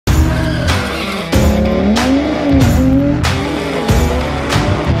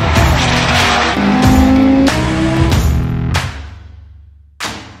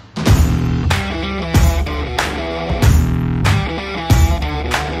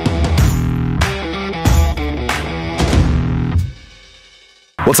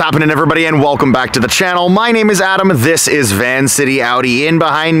What's happening, everybody, and welcome back to the channel. My name is Adam. This is Vancity Audi. In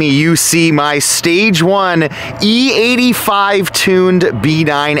behind me, you see my Stage 1 E85 tuned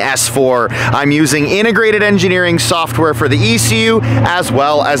B9 S4. I'm using integrated engineering software for the ECU as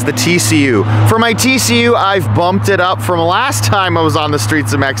well as the TCU. For my TCU, I've bumped it up from last time I was on the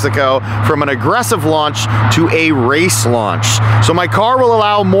streets of Mexico from an aggressive launch to a race launch. So my car will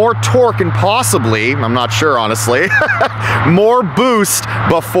allow more torque and possibly, I'm not sure honestly, more boost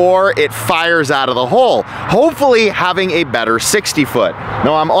before it fires out of the hole, hopefully having a better 60 foot.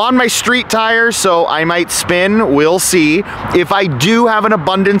 Now I'm on my street tires, so I might spin, we'll see. If I do have an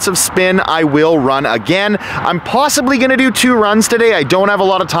abundance of spin, I will run again. I'm possibly gonna do 2 runs today. I don't have a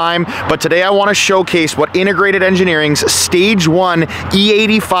lot of time, but today I wanna showcase what Integrated Engineering's Stage 1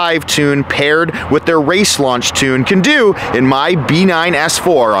 E85 tune paired with their Race Launch tune can do in my B9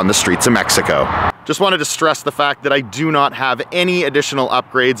 S4 on the streets of Mexico. Just wanted to stress the fact that I do not have any additional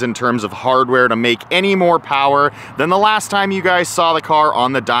upgrades in terms of hardware to make any more power than the last time you guys saw the car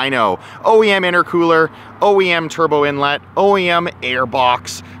on the dyno. OEM intercooler, OEM turbo inlet, OEM air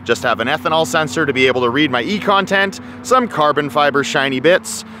box. Just have an ethanol sensor to be able to read my E-content, some carbon fiber shiny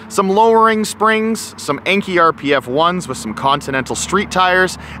bits, some lowering springs, some Enkei RPF 1s with some Continental street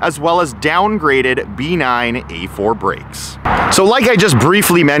tires, as well as downgraded B9 A4 brakes. So like I just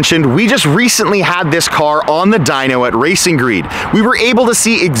briefly mentioned, we just recently had this car on the dyno at Racing Greed. We were able to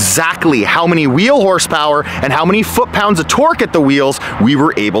see exactly how many wheel horsepower and how many foot-pounds of torque at the wheels we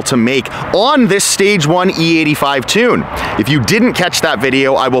were able to make on this Stage 1 E85 tune. If you didn't catch that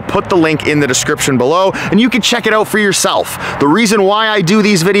video, I will put the link in the description below and you can check it out for yourself. The reason why I do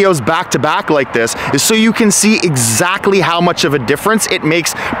these videos back to back like this is so you can see exactly how much of a difference it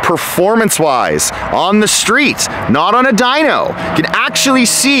makes performance-wise on the street, not on a dyno. You can actually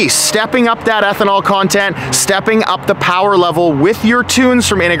see stepping up that ethanol content, stepping up the power level with your tunes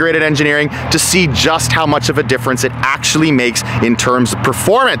from Integrated Engineering to see just how much of a difference it actually makes in terms of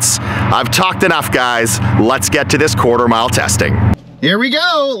performance. I've talked enough, guys. Let's get to this quarter-mile testing. Here we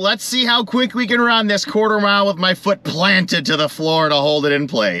go. Let's see how quick we can run this quarter mile with my foot planted to the floor to hold it in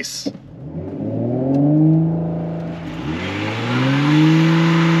place.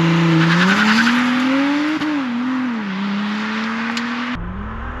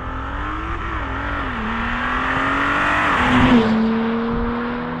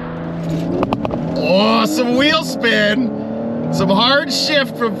 Oh, some wheel spin. Some hard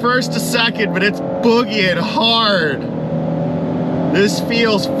shift from first to second, but it's boogieing hard. This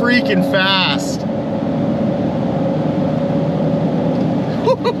feels freaking fast.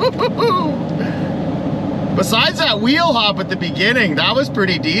 Besides that wheel hop at the beginning, that was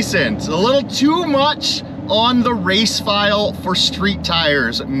pretty decent. A little too much on the race file for street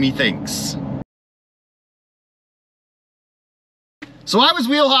tires, methinks. So I was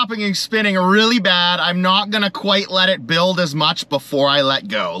wheel hopping and spinning really bad. I'm not gonna quite let it build as much before I let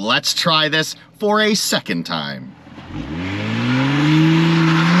go. Let's try this for a second time.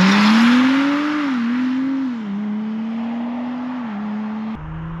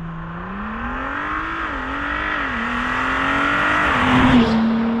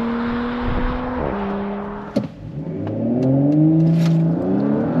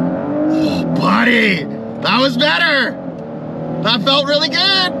 Oh, buddy, that was better. That felt really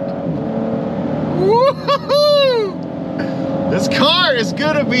good! Woo-hoo-hoo! This car is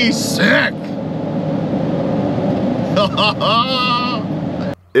gonna be sick!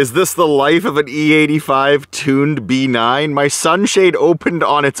 Is this the life of an E85 tuned B9? My sunshade opened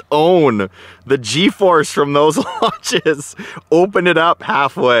on its own. The G-force from those launches opened it up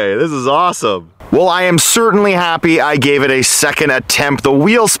halfway. This is awesome. Well, I am certainly happy I gave it a second attempt. The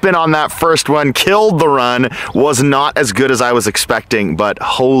wheel spin on that first one killed the run, was not as good as I was expecting, but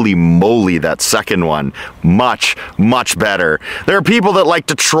holy moly, that second one, much, much better. There are people that like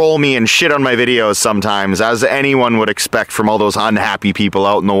to troll me and shit on my videos sometimes, as anyone would expect from all those unhappy people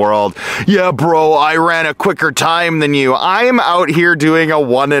out in the world. Yeah, bro, I ran a quicker time than you. I'm out here doing a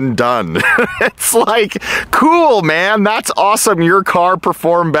one and done. It's like, cool, man, that's awesome. Your car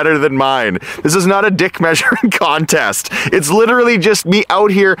performed better than mine. This is not a dick measuring contest. It's literally just me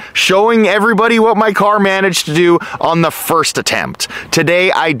out here showing everybody what my car managed to do on the first attempt.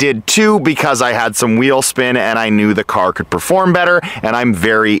 Today I did 2 because I had some wheel spin and I knew the car could perform better, and I'm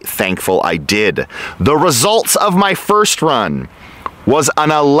very thankful I did. The results of my first run was an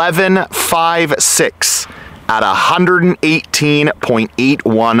 11.56 at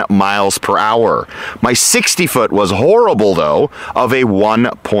 118.81 miles per hour. My 60 foot was horrible though, of a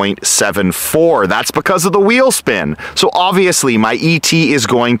 1.74. That's because of the wheel spin. So obviously my ET is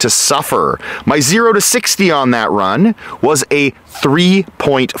going to suffer. My 0 to 60 on that run was a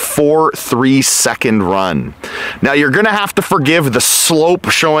 3.43 second run. Now you're gonna have to forgive the slope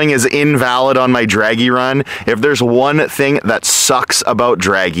showing as invalid on my draggy run. If there's one thing that sucks about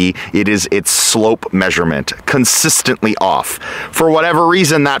draggy, it is its slope measurement. Consistently off. For whatever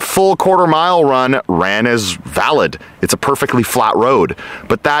reason, that full quarter-mile run ran as valid. It's a perfectly flat road.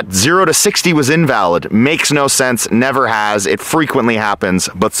 But that 0 to 60 was invalid. Makes no sense, never has. It frequently happens,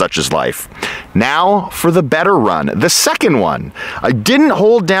 but such is life. Now for the better run, the second one. I didn't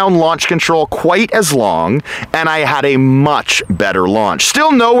hold down launch control quite as long, and I had a much better launch.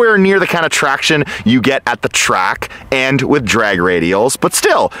 Still nowhere near the kind of traction you get at the track and with drag radials, but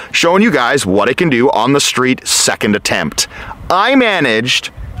still showing you guys what it can do on the street second attempt. I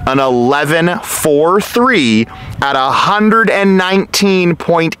managed an 11.43 at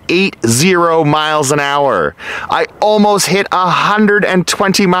 119.80 miles an hour. I almost hit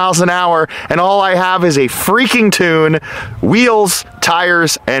 120 miles an hour, and all I have is a freaking tune, wheels,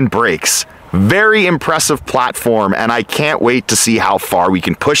 tires, and brakes. Very impressive platform, and I can't wait to see how far we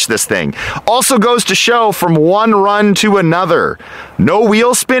can push this thing. Also goes to show from one run to another. No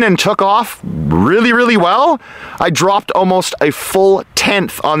wheel spin and took off really, really well. I dropped almost a full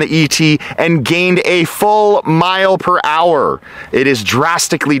 10th on the ET and gained a full mile per hour. It is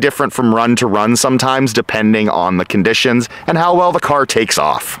drastically different from run to run sometimes, depending on the conditions and how well the car takes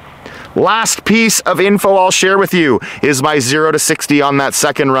off. Last piece of info I'll share with you is my 0 to 60 on that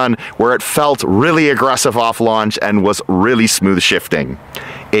second run, where it felt really aggressive off launch and was really smooth shifting.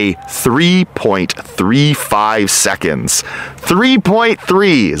 A 3.35 seconds.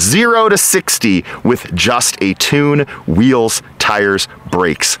 3.3, 0 to 60 with just a tune, wheels, tires,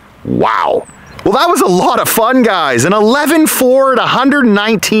 brakes. Wow. Well, that was a lot of fun, guys. An 11.4 at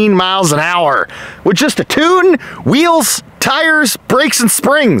 119 miles an hour with just a tune, wheels, tires, brakes, and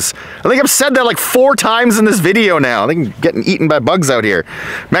springs. I think I've said that like 4 times in this video now. I think I'm getting eaten by bugs out here.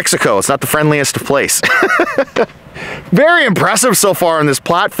 Mexico, it's not the friendliest of place. Very impressive so far on this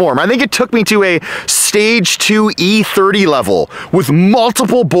platform. I think it took me to a stage 2 E30 level with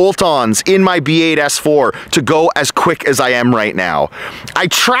multiple bolt-ons in my B8 S4 to go as quick as I am right now. I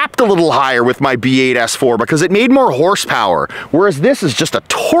trapped a little higher with my B8 S4 because it made more horsepower, whereas this is just a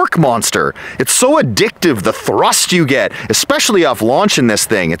torque monster. It's so addictive, the thrust you get, especially off launch in this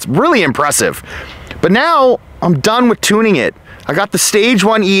thing. It's really impressive. But now I'm done with tuning it. I got the Stage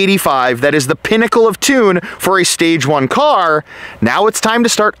 1 E85 that is the pinnacle of tune for a Stage 1 car. Now it's time to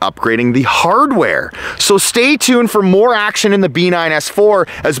start upgrading the hardware. So stay tuned for more action in the B9 S4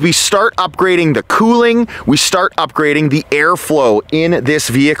 as we start upgrading the cooling, we start upgrading the airflow in this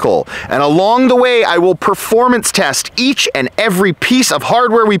vehicle. And along the way, I will performance test each and every piece of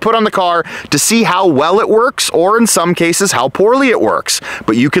hardware we put on the car to see how well it works, or in some cases, how poorly it works.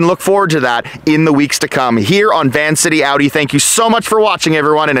 But you can look forward to that in the weeks to come here on Vancity Audi. Thank you so much for watching,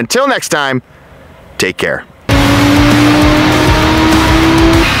 everyone, and until next time, take care.